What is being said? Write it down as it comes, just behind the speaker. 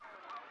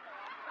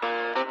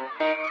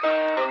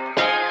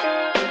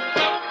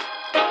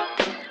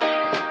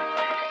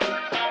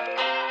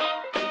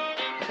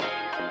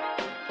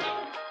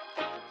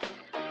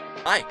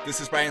Hi,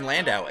 this is Brian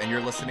Landau, and you're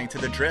listening to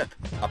The Drip,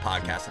 a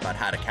podcast about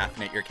how to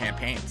caffeinate your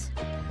campaigns.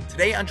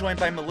 Today, I'm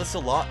joined by Melissa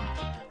Lawton.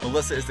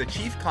 Melissa is the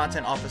Chief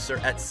Content Officer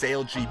at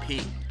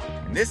SailGP.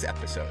 In this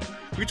episode,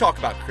 we talk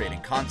about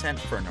creating content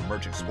for an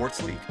emerging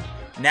sports league,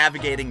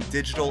 navigating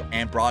digital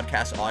and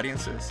broadcast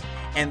audiences,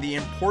 and the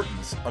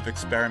importance of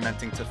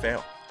experimenting to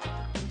fail.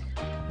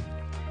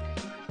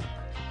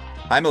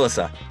 Hi,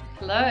 Melissa.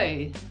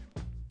 Hello.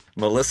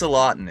 Melissa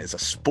Lawton is a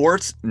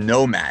sports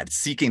nomad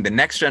seeking the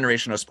next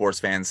generation of sports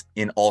fans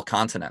in all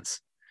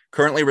continents.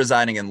 Currently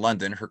residing in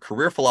London, her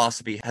career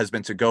philosophy has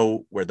been to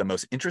go where the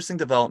most interesting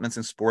developments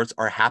in sports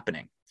are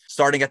happening.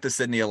 Starting at the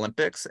Sydney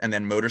Olympics and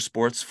then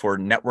motorsports for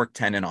Network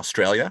 10 in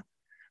Australia,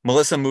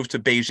 Melissa moved to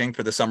Beijing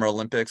for the Summer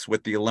Olympics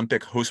with the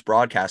Olympic host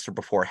broadcaster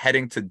before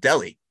heading to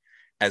Delhi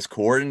as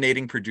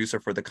coordinating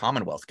producer for the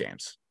Commonwealth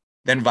Games.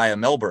 Then via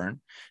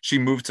Melbourne, she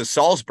moved to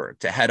Salzburg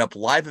to head up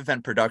live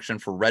event production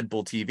for Red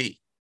Bull TV.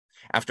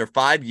 After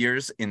 5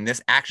 years in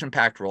this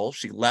action-packed role,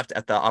 she left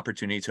at the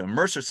opportunity to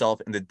immerse herself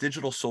in the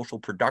digital social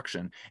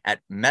production at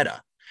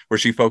Meta, where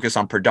she focused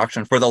on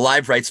production for the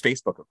live rights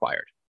Facebook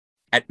acquired.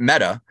 At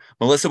Meta,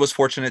 Melissa was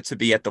fortunate to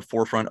be at the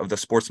forefront of the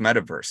sports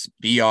metaverse,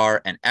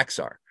 VR and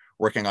XR,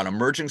 working on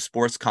emerging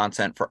sports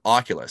content for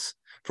Oculus,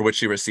 for which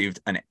she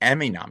received an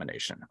Emmy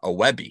nomination, a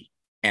Webby,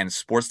 and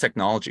Sports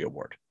Technology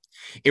Award.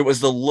 It was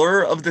the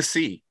lure of the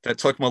sea that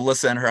took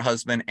Melissa and her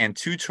husband and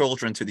 2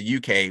 children to the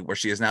UK, where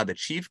she is now the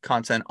Chief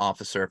Content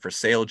Officer for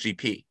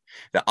SailGP,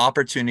 the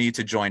opportunity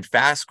to join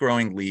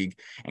fast-growing league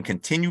and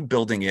continue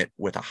building it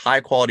with a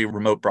high-quality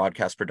remote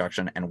broadcast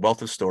production and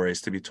wealth of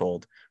stories to be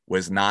told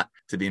was not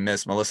to be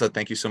missed. Melissa,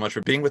 thank you so much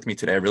for being with me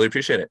today. I really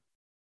appreciate it.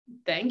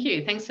 Thank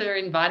you. Thanks for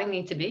inviting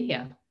me to be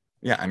here.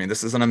 Yeah, I mean,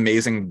 this is an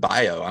amazing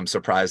bio. I'm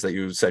surprised that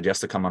you said yes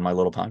to come on my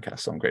little podcast,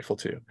 so I'm grateful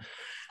to you.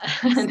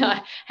 No,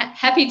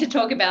 happy to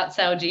talk about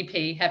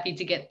SailGP, happy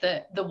to get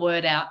the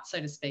word out,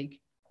 so to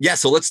speak. Yeah,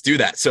 so let's do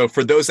that. So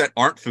for those that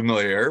aren't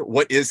familiar,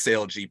 what is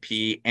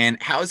SailGP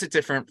and how is it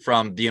different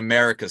from the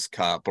America's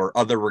Cup or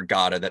other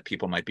regatta that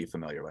people might be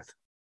familiar with?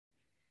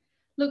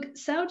 Look,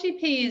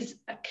 SailGP is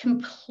a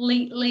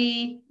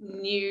completely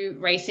new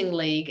racing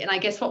league. And I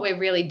guess what we're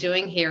really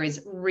doing here is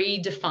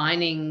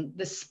redefining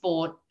the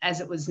sport as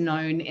it was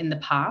known in the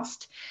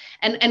past.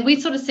 And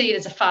we sort of see it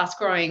as a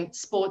fast-growing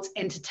sports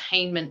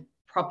entertainment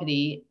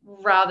property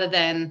rather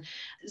than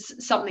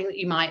something that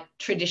you might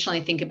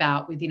traditionally think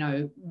about with,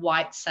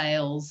 white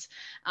sails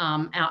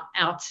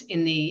out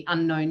in the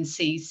unknown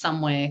sea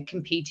somewhere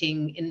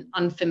competing in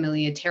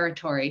unfamiliar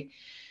territory.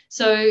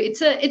 So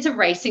it's a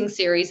racing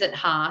series at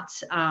heart,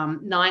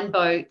 9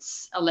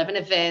 boats, 11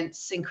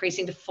 events,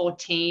 increasing to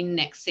 14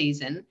 next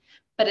season,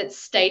 but it's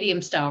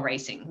stadium style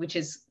racing, which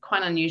is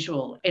quite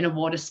unusual in a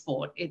water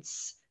sport.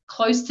 It's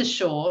close to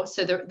shore.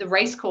 So the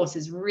race course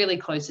is really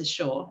close to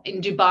shore.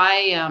 In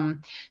Dubai,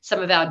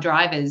 some of our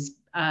drivers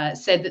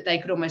said that they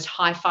could almost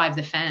high five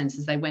the fans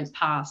as they went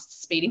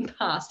past, speeding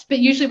past. But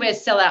usually we're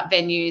sellout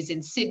venues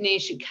in Sydney,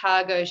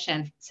 Chicago,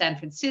 San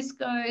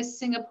Francisco,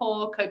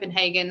 Singapore,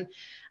 Copenhagen.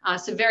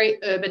 So very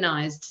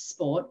urbanized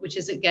sport, which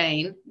is,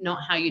 again,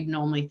 not how you'd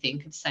normally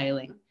think of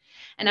sailing.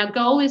 And our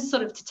goal is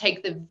sort of to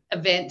take the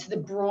event to the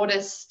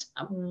broadest,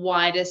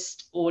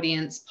 widest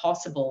audience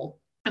possible.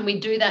 And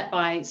we do that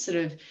by sort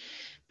of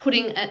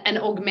putting an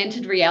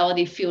augmented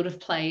reality field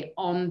of play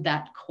on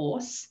that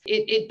course.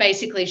 It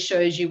basically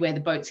shows you where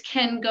the boats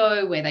can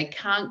go, where they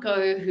can't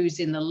go,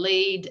 who's in the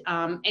lead.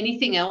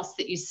 Anything else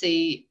that you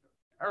see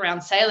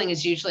around sailing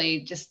is usually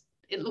just,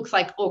 it looks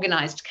like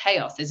organized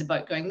chaos. There's a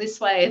boat going this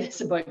way,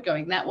 there's a boat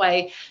going that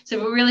way. So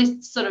we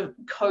really sort of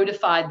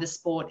codified the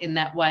sport in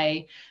that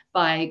way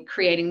by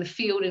creating the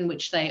field in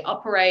which they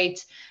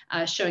operate,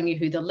 showing you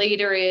who the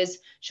leader is,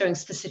 showing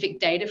specific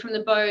data from the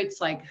boats,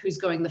 like who's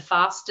going the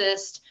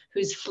fastest,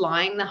 who's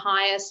flying the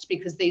highest,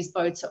 because these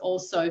boats are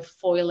also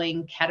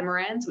foiling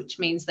catamarans, which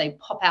means they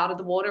pop out of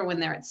the water when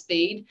they're at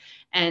speed,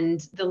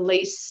 and the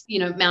least,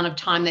 amount of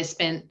time they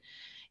spent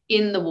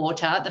in the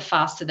water, the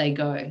faster they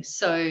go.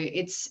 So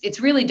it's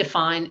really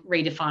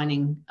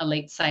redefining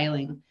elite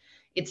sailing.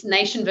 It's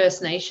nation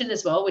versus nation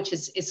as well, which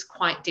is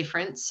quite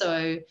different.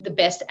 So the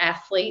best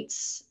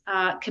athletes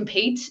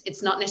compete.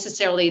 It's not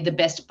necessarily the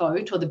best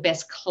boat or the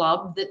best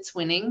club that's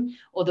winning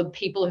or the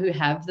people who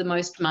have the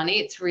most money.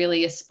 It's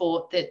really a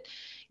sport that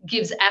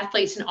gives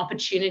athletes an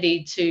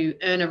opportunity to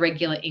earn a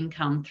regular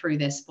income through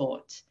their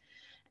sport.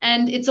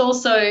 And it's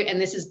also,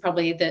 and this is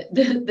probably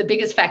the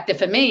biggest factor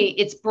for me,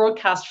 it's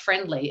broadcast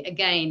friendly.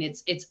 Again,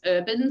 it's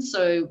urban,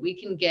 so we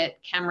can get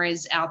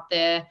cameras out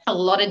there, a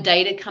lot of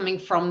data coming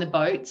from the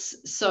boats,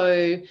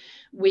 so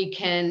we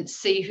can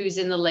see who's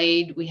in the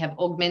lead. We have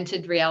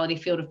augmented reality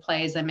field of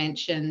play, as I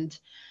mentioned.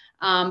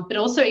 But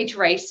also each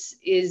race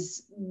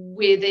is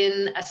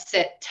within a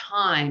set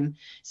time.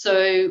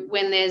 So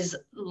when there's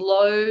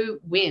low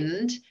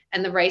wind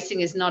and the racing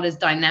is not as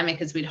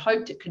dynamic as we'd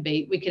hoped it could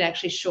be, we could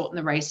actually shorten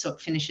the race so it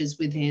finishes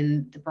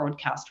within the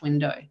broadcast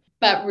window.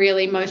 But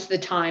really, most of the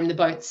time, the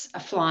boats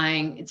are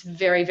flying. It's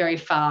very, very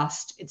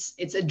fast. It's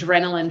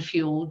adrenaline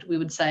fueled, we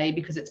would say,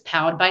 because it's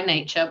powered by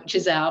nature, which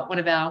is one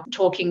of our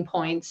talking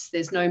points.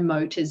 There's no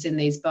motors in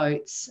these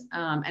boats,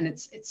 and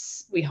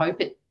it's we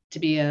hope it to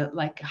be a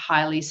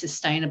highly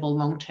sustainable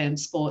long-term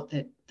sport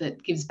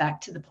that gives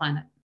back to the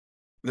planet.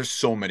 There's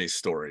so many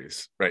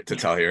stories, right, to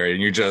tell here.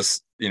 And you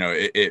just,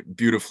 it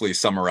beautifully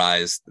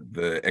summarized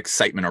the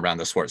excitement around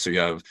the sport. So you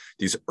have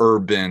these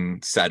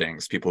urban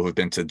settings. People who've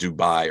been to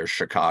Dubai or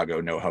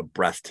Chicago know how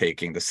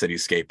breathtaking the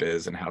cityscape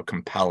is and how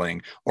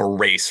compelling a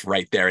race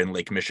right there in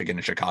Lake Michigan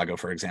in Chicago,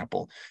 for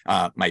example,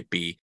 might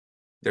be.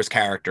 There's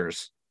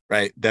characters,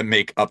 right, that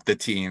make up the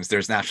teams.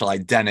 There's national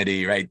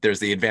identity, right? There's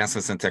the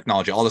advancements in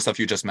technology, all the stuff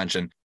you just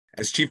mentioned.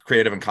 As chief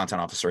creative and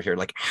content officer here,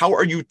 how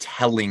are you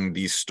telling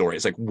these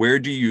stories? Where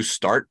do you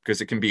start?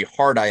 Because it can be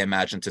hard, I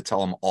imagine, to tell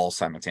them all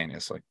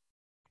simultaneously.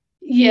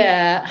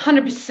 Yeah,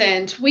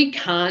 100%. We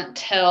can't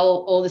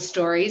tell all the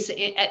stories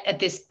at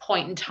this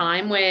point in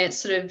time. We're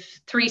sort of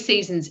 3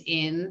 seasons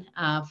in,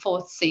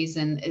 4th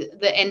season.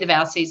 The end of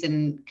our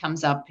season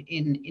comes up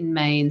in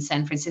May in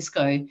San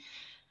Francisco.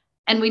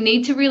 And we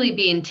need to really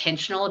be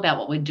intentional about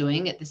what we're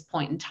doing at this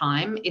point in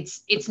time.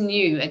 It's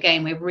new.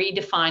 Again, we're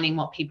redefining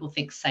what people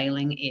think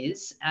sailing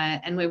is,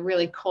 and we're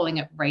really calling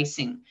it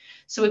racing.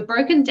 So we've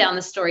broken down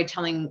the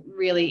storytelling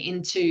really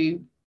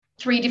into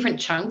 3 different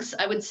chunks,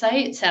 I would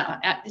say.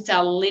 It's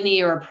our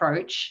linear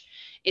approach,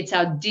 it's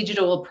our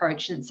digital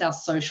approach, and it's our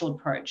social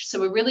approach. So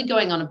we're really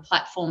going on a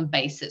platform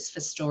basis for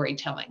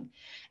storytelling.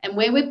 And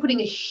where we're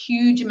putting a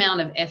huge amount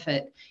of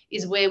effort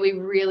is where we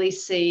really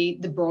see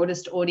the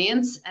broadest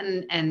audience.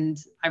 And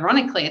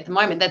ironically, at the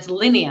moment, that's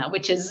linear,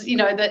 which is,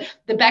 the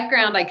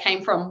background I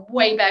came from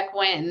way back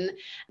when.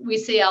 We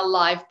see our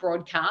live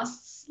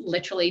broadcasts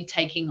literally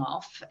taking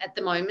off at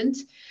the moment.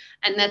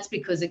 And that's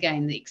because,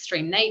 again, the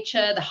extreme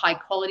nature, the high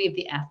quality of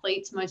the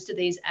athletes. Most of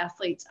these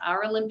athletes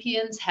are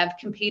Olympians, have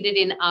competed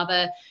in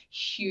other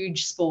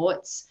huge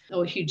sports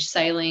or huge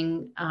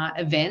sailing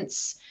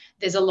events.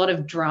 There's a lot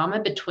of drama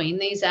between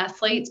these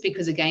athletes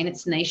because, again,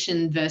 it's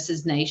nation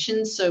versus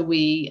nation. So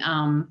we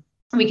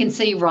can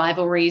see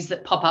rivalries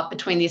that pop up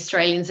between the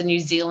Australians and New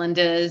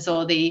Zealanders,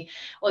 or the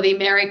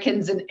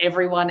Americans and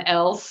everyone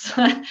else.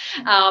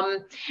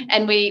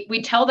 And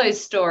we tell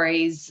those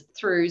stories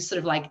through sort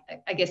of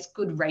I guess,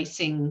 good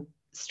racing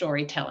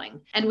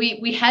storytelling. And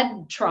we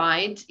had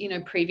tried,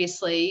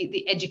 previously,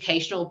 the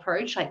educational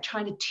approach,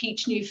 trying to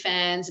teach new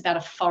fans about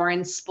a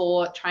foreign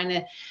sport, trying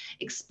to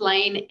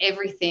explain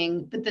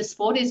everything. But the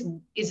sport is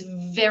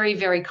very,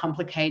 very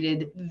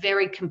complicated,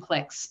 very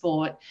complex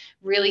sport,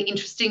 really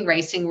interesting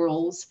racing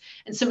rules.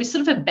 And so we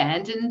sort of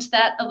abandoned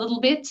that a little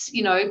bit,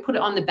 put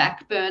it on the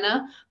back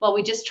burner, while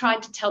we just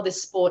tried to tell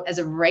this sport as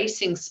a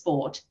racing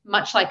sport,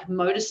 much like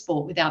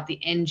motorsport without the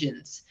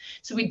engines.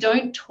 So we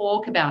don't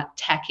talk about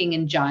tacking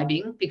and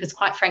jibing, because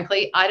quite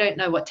frankly, I don't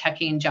know what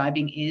tacking and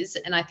jibing is.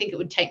 And I think it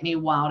would take me a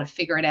while to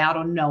figure it out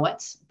or know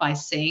it by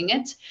seeing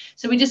it.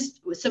 So we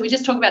just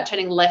talk about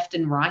turning left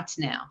and right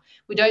now.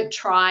 We don't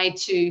try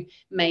to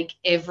make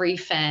every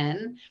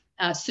fan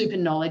super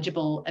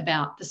knowledgeable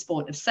about the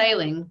sport of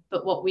sailing,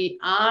 but what we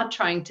are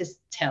trying to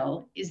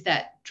tell is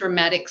that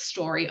dramatic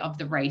story of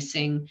the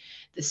racing,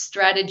 the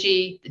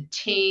strategy, the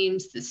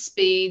teams, the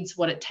speeds,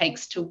 what it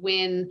takes to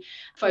win,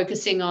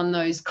 focusing on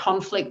those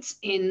conflicts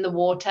in the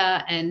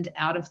water and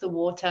out of the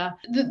water.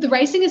 The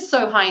racing is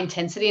so high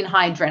intensity and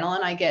high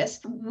adrenaline, I guess.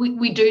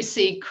 We do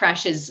see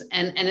crashes,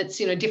 and it's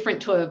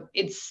different to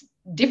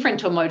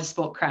a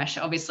motorsport crash,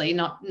 obviously,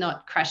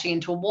 not crashing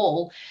into a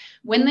wall.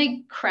 When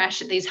they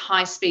crash at these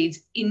high speeds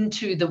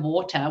into the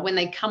water, when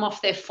they come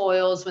off their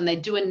foils, when they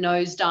do a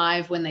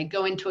nosedive, when they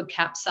go into a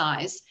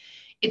capsize,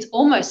 it's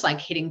almost like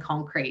hitting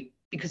concrete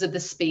because of the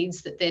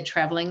speeds that they're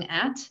traveling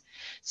at.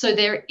 So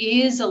there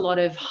is a lot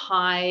of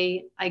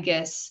high, I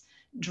guess,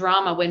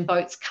 drama when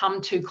boats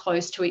come too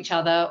close to each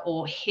other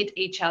or hit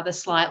each other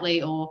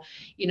slightly, or,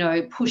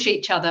 push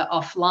each other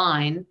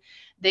offline.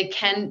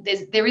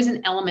 There is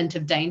an element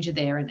of danger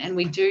there, and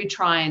we do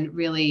try and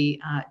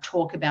really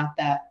talk about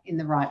that in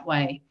the right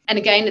way. And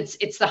again,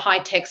 it's the high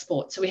tech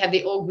sport, so we have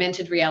the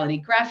augmented reality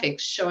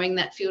graphics showing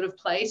that field of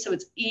play, so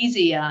it's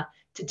easier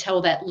to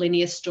tell that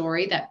linear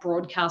story, that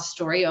broadcast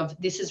story of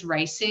this is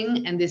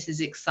racing and this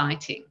is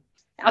exciting.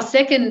 Our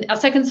second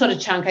sort of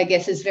chunk, I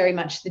guess, is very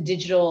much the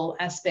digital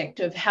aspect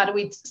of how do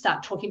we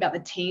start talking about the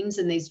teams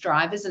and these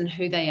drivers and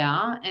who they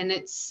are. And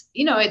it's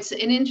an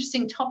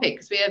interesting topic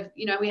because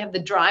we have the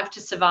drive to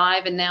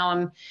survive, and now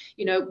I'm,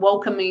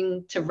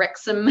 welcoming to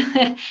Wrexham,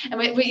 and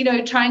we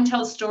try and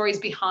tell stories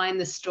behind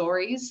the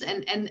stories.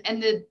 And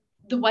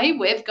the way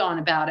we've gone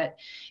about it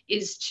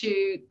is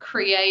to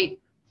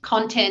create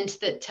content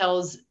that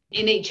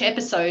in each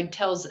episode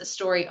tells a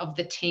story of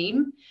the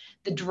team,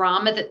 the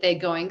drama that they're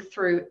going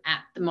through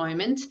at the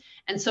moment,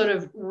 and sort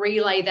of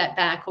relay that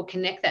back or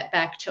connect that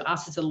back to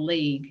us as a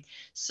league.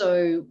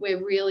 So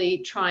we're really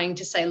trying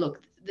to say,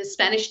 look, the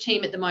Spanish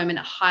team at the moment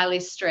are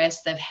highly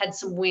stressed. They've had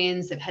some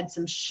wins, they've had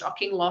some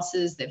shocking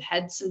losses, they've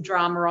had some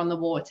drama on the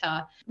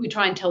water. We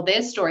try and tell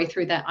their story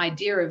through that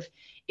idea of,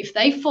 if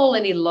they fall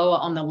any lower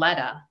on the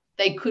ladder,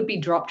 they could be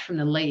dropped from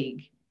the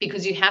league,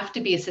 because you have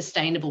to be a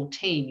sustainable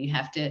team. You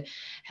have to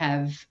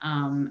have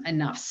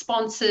enough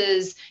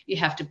sponsors, you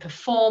have to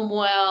perform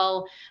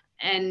well,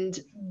 and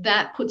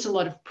that puts a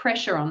lot of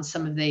pressure on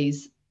some of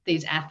these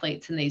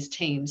athletes and these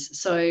teams.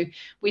 So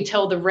we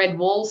tell the red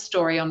wall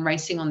story on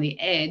Racing on the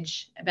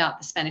Edge about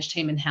the Spanish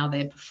team and how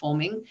they're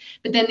performing.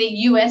 But then the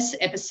US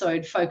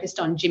episode focused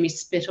on Jimmy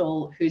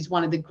Spittle, who's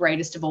one of the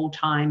greatest of all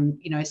time,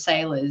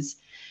 sailors,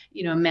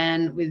 a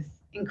man with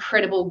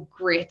incredible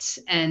grit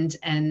and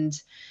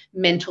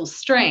mental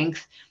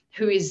strength,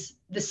 who is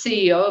the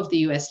CEO of the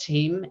US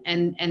team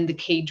and the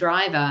key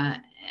driver.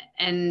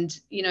 And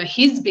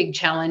his big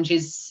challenge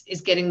is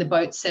getting the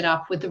boat set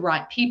up with the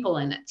right people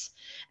in it,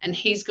 and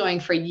he's going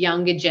for a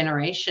younger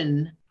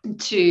generation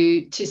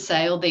to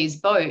sail these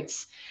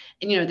boats.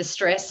 And the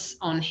stress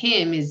on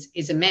him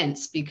is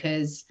immense,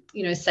 because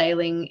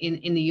sailing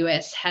in the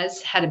US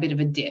has had a bit of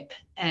a dip,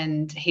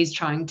 and he's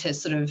trying to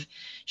sort of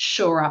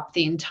shore up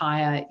the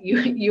entire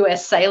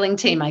US sailing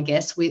team, I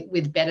guess,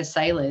 with better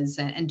sailors,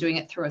 and doing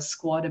it through a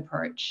squad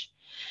approach.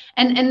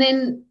 And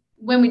then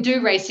when we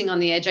do Racing on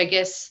the Edge, I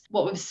guess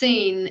what we've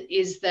seen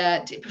is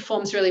that it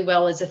performs really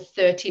well as a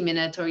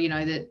 30-minute, or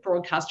the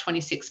broadcast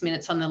 26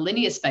 minutes on the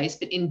linear space,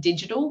 but in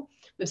digital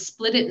we've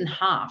split it in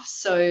half.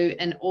 So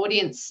an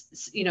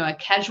audience, a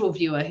casual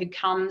viewer who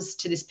comes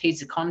to this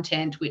piece of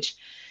content, which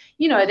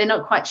they're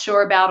not quite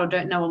sure about or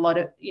don't know a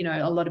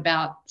lot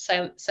about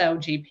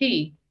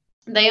SailGP,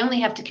 they only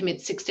have to commit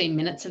 16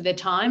 minutes of their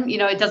time.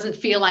 It doesn't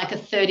feel like a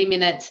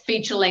 30-minute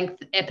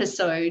feature-length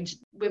episode.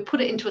 We put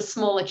it into a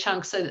smaller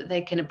chunk so that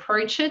they can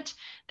approach it.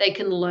 They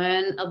can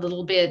learn a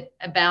little bit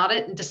about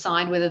it and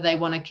decide whether they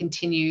want to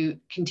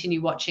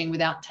continue watching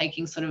without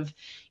taking sort of,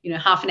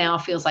 half an hour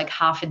feels like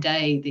half a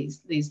day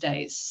these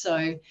days.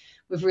 So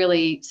we've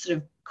really sort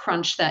of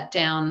crunched that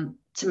down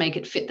to make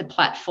it fit the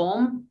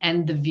platform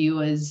and the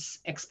viewers'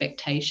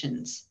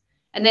 expectations.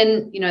 And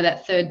then,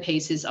 that third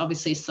piece is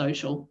obviously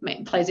social.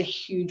 It plays a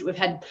huge, we've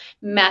had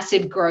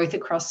massive growth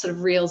across sort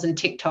of Reels and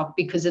TikTok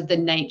because of the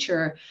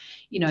nature,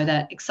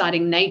 that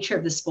exciting nature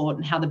of the sport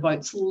and how the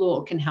boats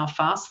look and how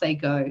fast they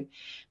go.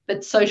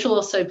 But social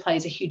also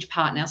plays a huge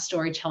part in our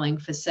storytelling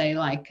for, say,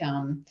 like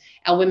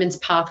our Women's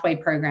Pathway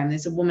program.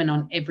 There's a woman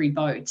on every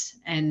boat,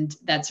 and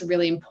that's a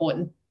really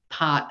important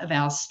part of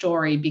our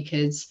story,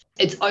 because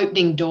it's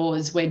opening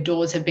doors where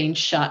doors have been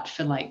shut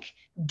for like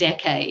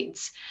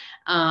decades.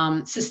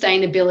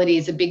 Sustainability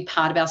is a big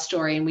part of our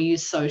story, and we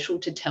use social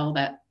to tell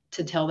that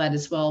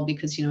as well,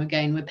 because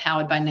again, we're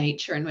powered by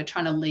nature and we're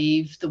trying to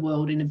leave the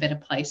world in a better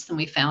place than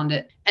we found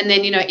it. And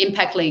then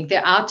Impact League,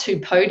 there are 2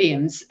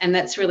 podiums, and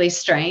that's really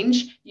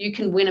strange. You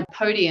can win a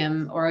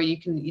podium, or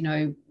you can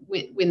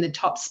win the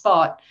top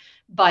spot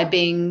by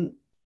being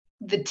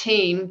the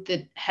team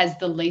that has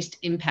the least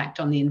impact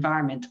on the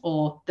environment,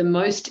 or the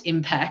most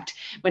impact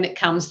when it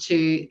comes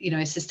to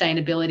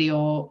sustainability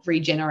or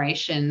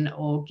regeneration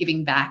or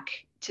giving back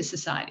to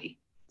society.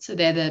 So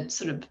they're the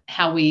sort of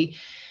how we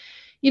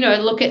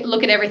look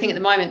at everything at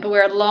the moment, but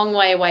we're a long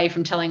way away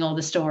from telling all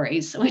the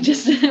stories. We're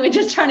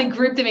just trying to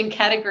group them in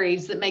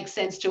categories that make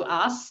sense to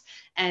us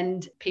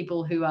and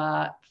people who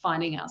are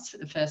finding us for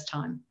the first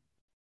time.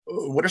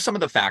 What are some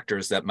of the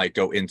factors that might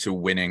go into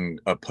winning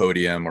a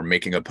podium, or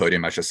making a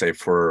podium, I should say,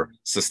 for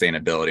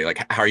sustainability?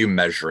 Like, how are you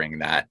measuring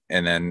that?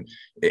 And then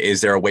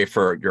is there a way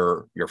for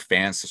your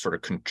fans to sort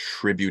of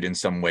contribute in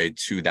some way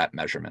to that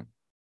measurement?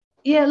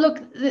 Yeah, look,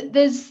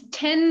 there's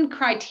 10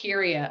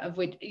 criteria, of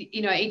which,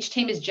 each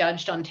team is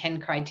judged on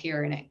 10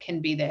 criteria, and it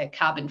can be their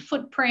carbon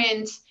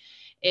footprint.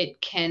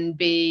 It can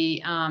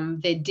be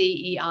their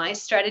DEI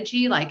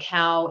strategy, like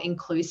how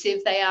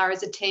inclusive they are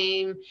as a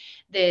team.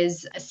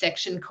 There's a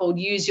section called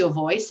Use Your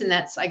Voice, and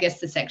that's, I guess,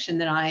 the section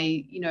that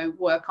I,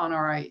 work on,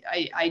 or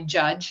I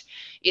judge.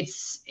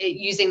 It's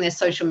using their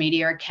social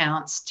media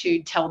accounts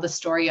to tell the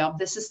story of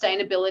the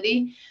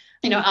sustainability.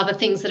 Other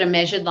things that are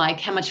measured, like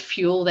how much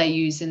fuel they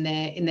use in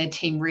their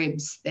team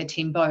ribs, their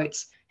team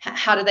boats.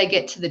 How do they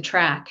get to the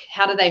track?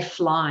 How do they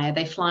fly? Are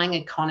they flying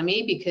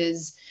economy?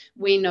 Because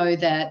we know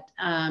that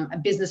a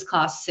business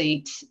class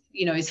seat,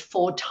 is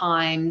 4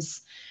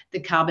 times the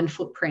carbon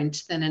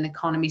footprint than an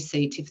economy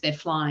seat if they're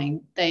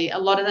flying. A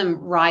lot of them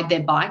ride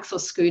their bikes or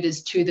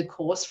scooters to the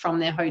course from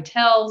their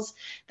hotels.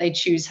 They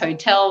choose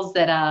hotels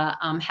that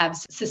have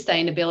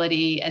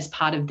sustainability as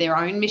part of their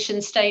own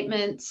mission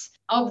statements.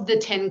 Of the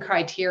 10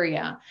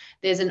 criteria,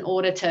 there's an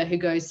auditor who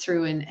goes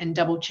through and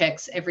double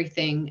checks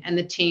everything. And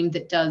the team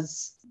that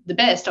does the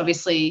best,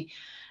 obviously,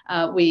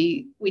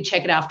 we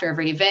check it after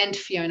every event.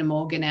 Fiona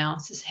Morgan, our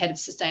head of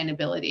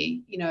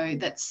sustainability,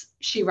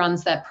 she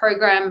runs that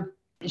program,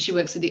 and she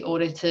works with the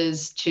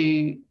auditors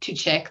to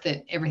check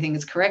that everything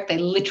is correct. They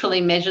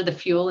literally measure the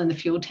fuel in the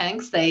fuel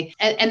tanks. And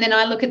then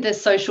I look at the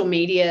social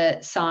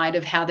media side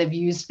of how they've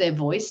used their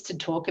voice to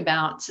talk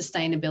about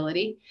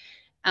sustainability.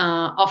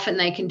 Often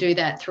they can do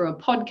that through a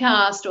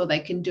podcast, or they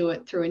can do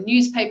it through a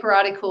newspaper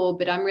article,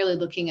 but I'm really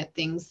looking at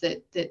things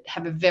that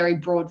have a very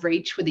broad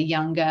reach with a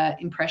younger,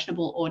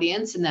 impressionable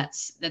audience, and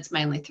that's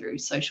mainly through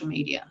social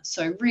media.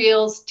 So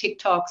Reels,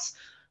 TikToks,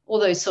 all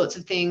those sorts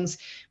of things.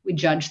 We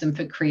judge them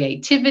for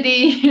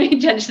creativity. We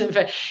judge them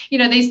for,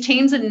 these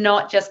teams are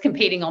not just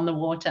competing on the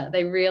water.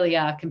 They really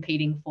are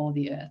competing for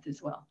the earth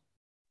as well.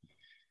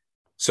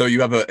 So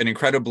you have an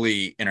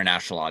incredibly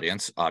international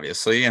audience,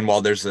 obviously. And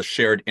while there's a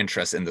shared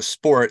interest in the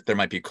sport, there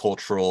might be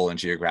cultural and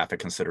geographic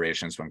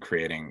considerations when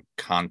creating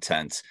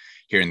content.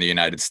 Here in the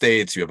United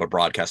States, you have a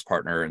broadcast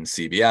partner in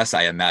CBS.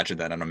 I imagine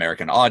that an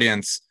American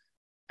audience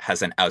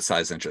has an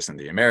outsized interest in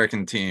the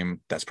American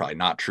team. That's probably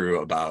not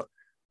true about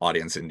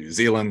audience in New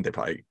Zealand. They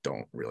probably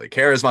don't really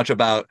care as much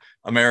about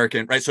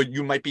American, right? So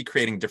you might be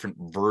creating different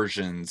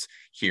versions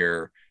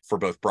here for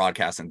both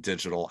broadcast and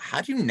digital.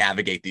 How do you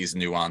navigate these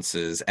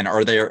nuances? And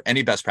are there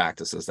any best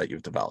practices that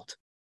you've developed?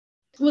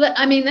 Well,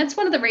 that's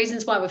one of the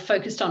reasons why we're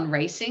focused on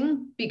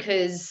racing,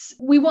 because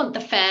we want the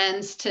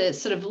fans to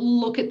sort of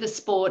look at the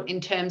sport in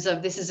terms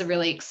of, this is a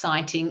really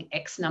exciting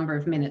X number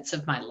of minutes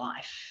of my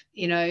life.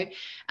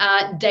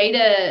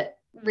 Data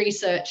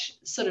research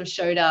sort of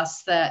showed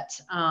us that,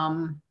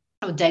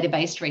 or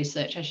data-based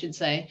research, I should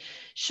say,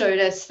 showed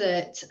us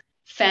that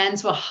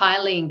fans were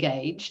highly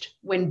engaged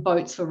when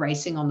boats were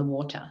racing on the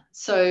water.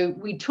 So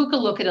we took a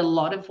look at a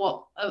lot of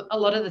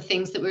the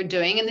things that we're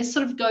doing, and this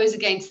sort of goes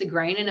against the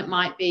grain, and it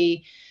might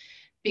be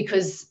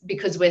because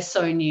we're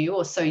so new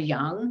or so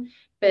young,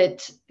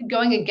 but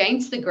going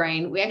against the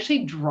grain, we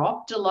actually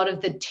dropped a lot of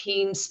the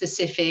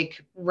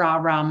team-specific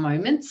rah-rah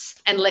moments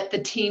and let the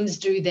teams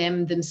do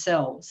them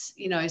themselves.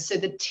 So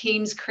the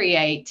teams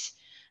create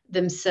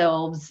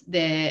themselves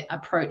their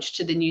approach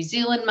to the New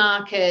Zealand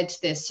market,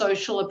 their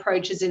social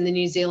approaches in the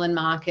New Zealand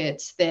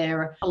market.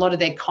 A lot of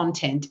their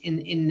content in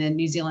the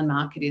New Zealand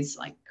market is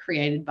like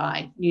created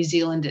by New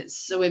Zealanders.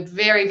 So we're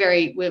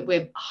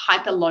we're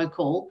hyper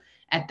local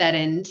at that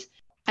end.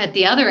 At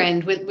the other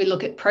end, we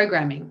look at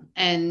programming,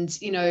 and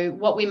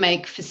what we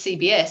make for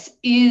CBS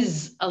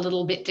is a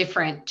little bit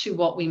different to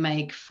what we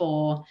make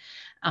for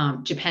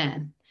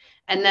Japan.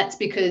 And that's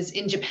because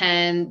in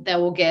Japan, they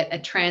will get a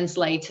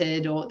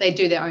translated, or they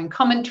do their own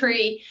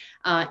commentary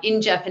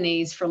in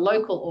Japanese for a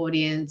local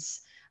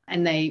audience,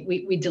 and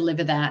we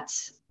deliver that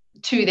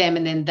to them,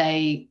 and then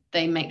they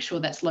make sure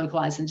that's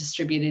localized and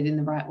distributed in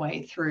the right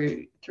way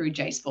through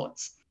J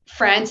Sports.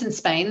 France and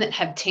Spain that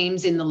have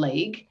teams in the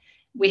league,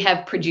 we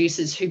have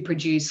producers who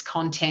produce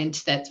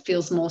content that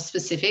feels more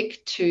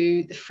specific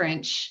to the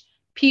French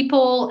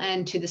people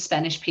and to the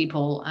Spanish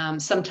people.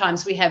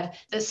 Sometimes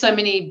there's so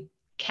many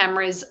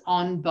cameras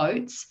on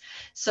boats.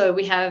 So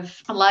we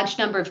have a large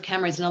number of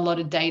cameras and a lot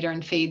of data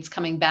and feeds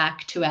coming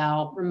back to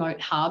our remote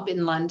hub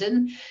in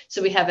London.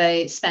 So we have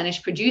a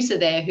Spanish producer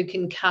there who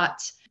can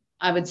cut,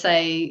 I would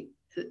say,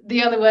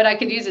 the only word I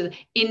could use is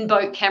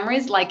in-boat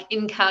cameras, like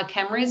in-car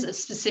cameras,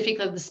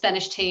 specifically the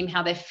Spanish team,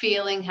 how they're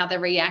feeling, how they're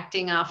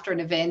reacting after an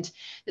event.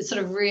 It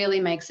sort of really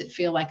makes it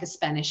feel like a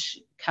Spanish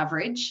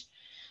coverage.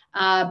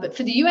 But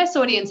for the US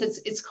audience,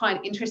 it's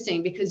quite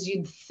interesting, because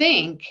you'd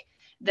think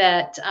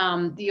that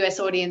the US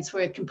audience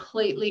were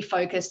completely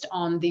focused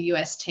on the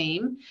US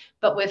team,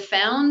 but we've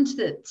found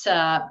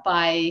that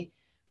by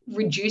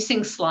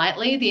reducing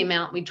slightly the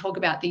amount we talk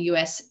about the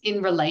US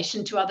in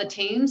relation to other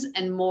teams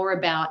and more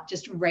about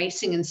just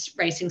racing and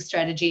racing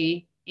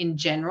strategy in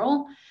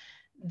general,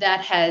 that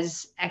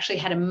has actually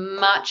had a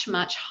much,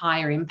 much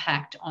higher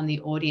impact on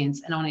the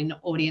audience and on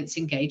audience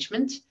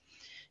engagement.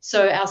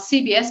 So our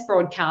CBS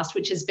broadcast,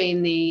 which has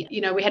been we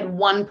had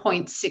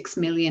 1.6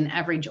 million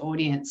average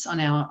audience on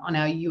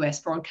our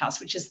US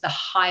broadcast, which is the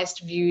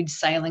highest viewed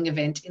sailing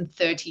event in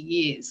 30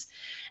 years.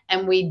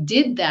 And we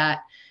did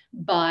that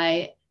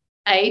by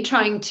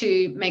trying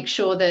to make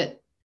sure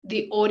that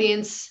the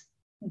audience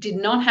did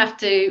not have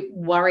to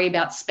worry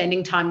about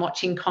spending time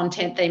watching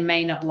content they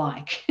may not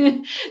like.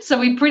 So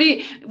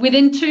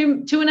within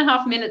two and a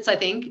half minutes, I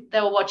think,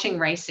 they were watching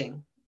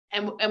racing.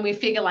 And we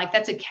figure like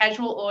that's a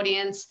casual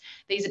audience.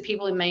 These are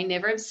people who may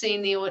never have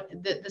seen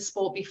the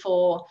sport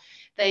before.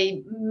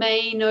 They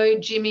may know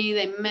Jimmy,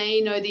 they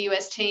may know the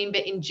US team,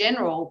 but in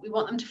general, we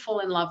want them to fall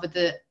in love with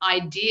the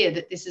idea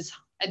that this is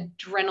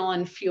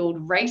adrenaline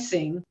fueled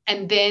racing.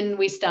 And then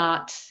we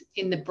start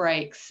in the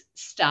breaks,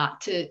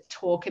 to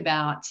talk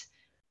about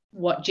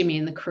what Jimmy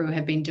and the crew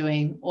have been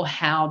doing or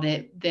how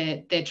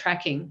they're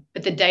tracking.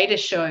 But the data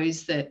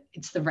shows that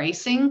it's the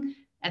racing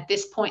at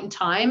this point in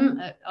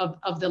time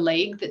of the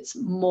league that's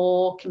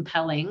more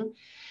compelling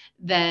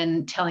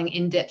than telling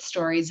in-depth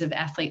stories of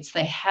athletes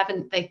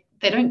they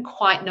don't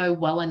quite know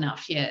well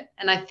enough yet.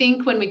 And I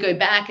think when we go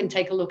back and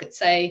take a look at,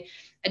 say,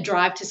 A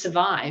Drive to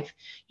Survive,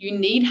 you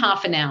need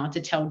half an hour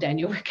to tell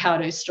Daniel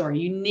Ricciardo's story.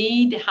 You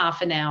need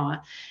half an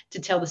hour to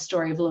tell the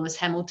story of Lewis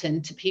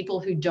Hamilton to people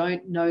who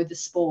don't know the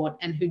sport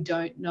and who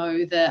don't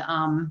know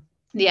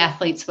the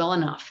athletes well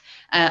enough.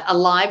 A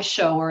live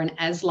show or an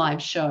as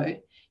live show,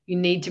 you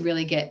need to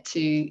really get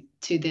to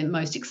the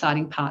most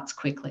exciting parts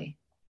quickly.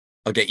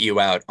 I'll get you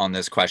out on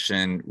this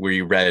question.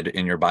 We read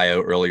in your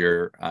bio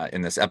earlier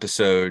in this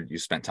episode, you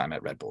spent time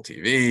at Red Bull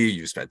TV,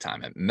 you spent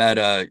time at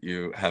Meta,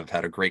 you have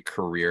had a great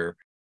career.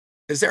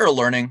 Is there a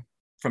learning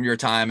from your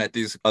time at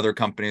these other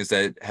companies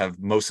that have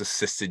most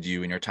assisted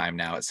you in your time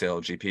now at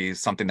SailGP?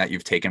 Something that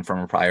you've taken from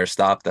a prior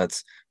stop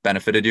that's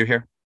benefited you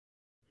here?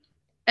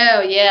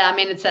 Oh yeah, I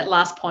mean it's that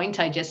last point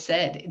I just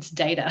said. It's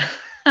data.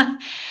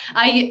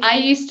 I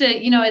used to,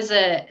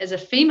 as a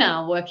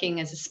female working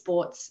as a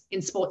sports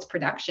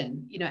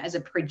production, as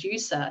a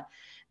producer.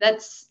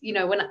 That's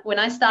when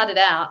I started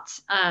out,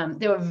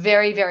 there were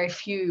very very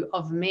few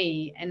of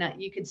me, and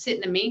you could sit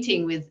in a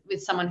meeting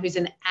with someone who's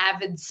an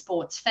avid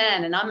sports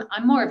fan, and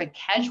I'm more of a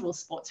casual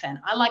sports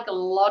fan. I like a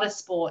lot of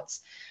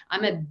sports.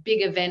 I'm a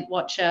big event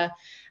watcher,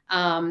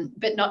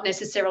 but not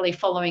necessarily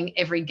following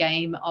every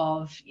game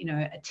of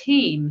a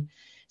team.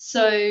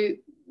 So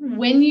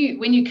when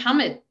you come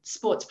at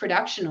sports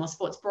production or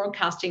sports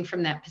broadcasting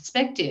from that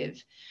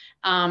perspective,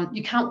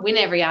 you can't win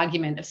every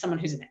argument of someone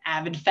who's an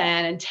avid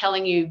fan and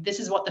telling you this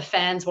is what the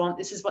fans want,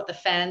 this is what the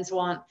fans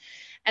want.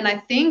 And I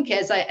think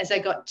as I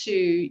got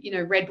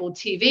to Red Bull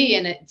TV,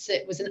 and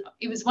it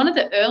was one of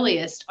the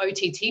earliest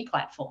OTT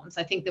platforms.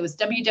 I think there was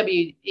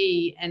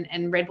WWE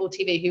and Red Bull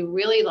TV who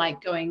really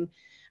like going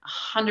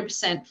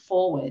 100%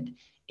 forward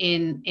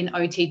in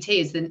OTT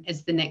as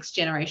the next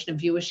generation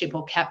of viewership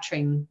or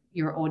capturing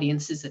your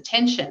audience's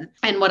attention.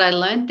 And what I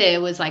learned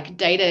there was like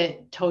data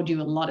told you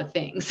a lot of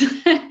things.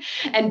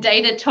 And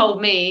data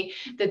told me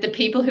that the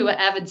people who were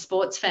avid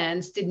sports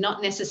fans did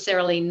not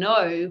necessarily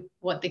know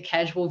what the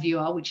casual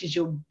viewer, which is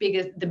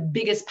the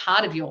biggest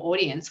part of your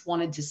audience,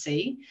 wanted to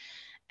see.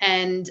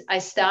 And I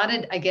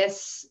started, I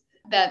guess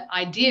that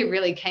idea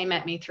really came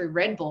at me through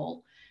Red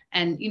Bull.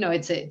 And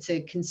it's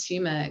a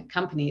consumer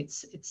company.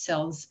 It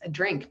sells a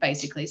drink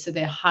basically, so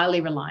they're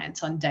highly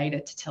reliant on data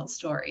to tell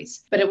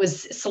stories. But it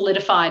was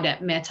solidified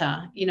at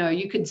Meta.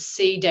 You could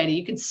see data.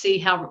 You could see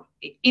how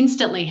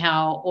instantly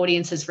how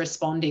audiences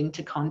responding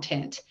to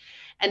content.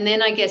 And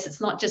then I guess it's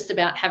not just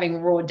about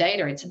having raw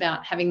data. It's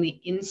about having the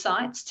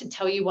insights to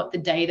tell you what the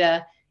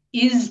data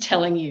is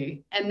telling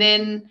you. And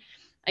then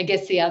I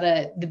guess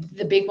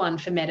the big one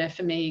for Meta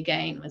for me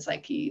again was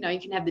like, you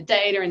can have the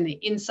data and the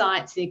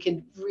insights, and you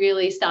can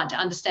really start to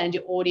understand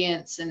your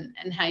audience and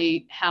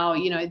how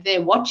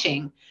they're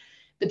watching,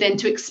 but then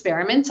to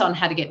experiment on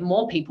how to get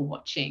more people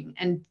watching.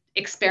 And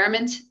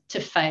experiment to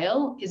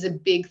fail is a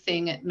big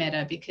thing at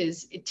Meta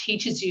because it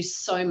teaches you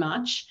so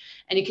much,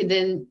 and you can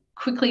then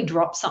quickly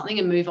drop something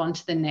and move on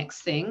to the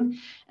next thing.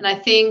 And I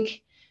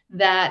think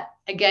that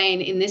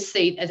again, in this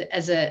seat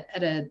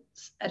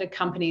at a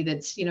company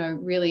that's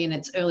really in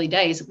its early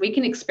days, we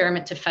can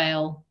experiment to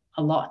fail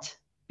a lot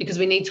because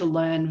we need to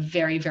learn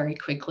very very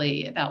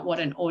quickly about what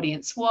an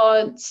audience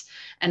wants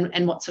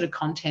and what sort of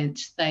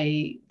content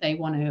they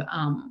want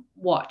to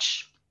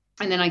watch.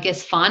 And then I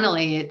guess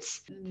finally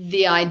it's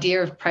the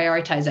idea of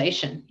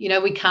prioritization.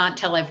 We can't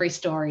tell every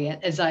story,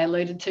 as I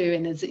alluded to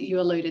and as you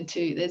alluded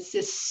to. There's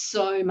just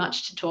so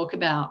much to talk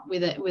about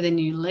with a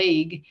new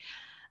league.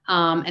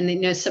 And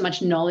then there's so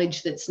much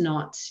knowledge that's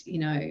not,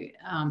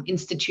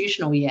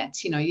 institutional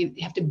yet. You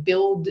have to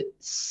build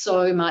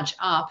so much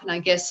up. And I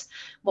guess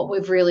what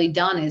we've really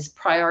done is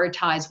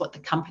prioritize what the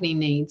company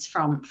needs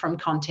from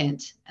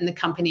content. And the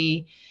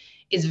company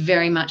is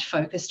very much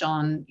focused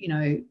on,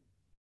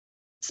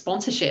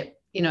 sponsorship,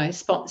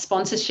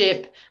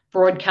 sponsorship,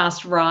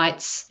 broadcast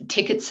rights,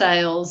 ticket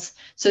sales.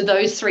 So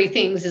those three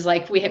things is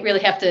like we really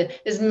have to,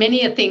 there's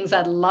many things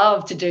I'd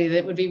love to do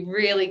that would be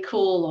really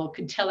cool or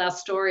could tell our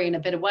story in a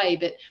better way.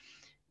 But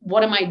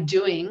what am I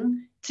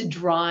doing to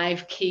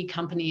drive key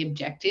company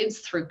objectives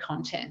through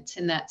content?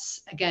 And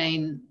that's,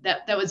 again,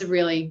 that was a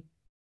really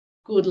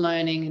good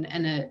learning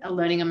and a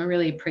learning I'm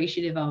really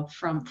appreciative of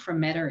from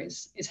Meta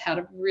is how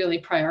to really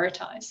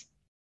prioritize.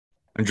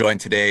 I'm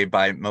joined today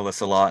by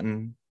Melissa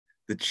Lawton,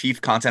 the Chief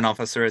Content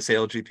Officer at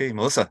SailGP.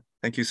 Melissa,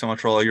 thank you so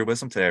much for all your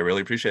wisdom today. I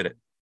really appreciate it.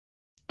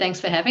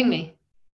 Thanks for having me.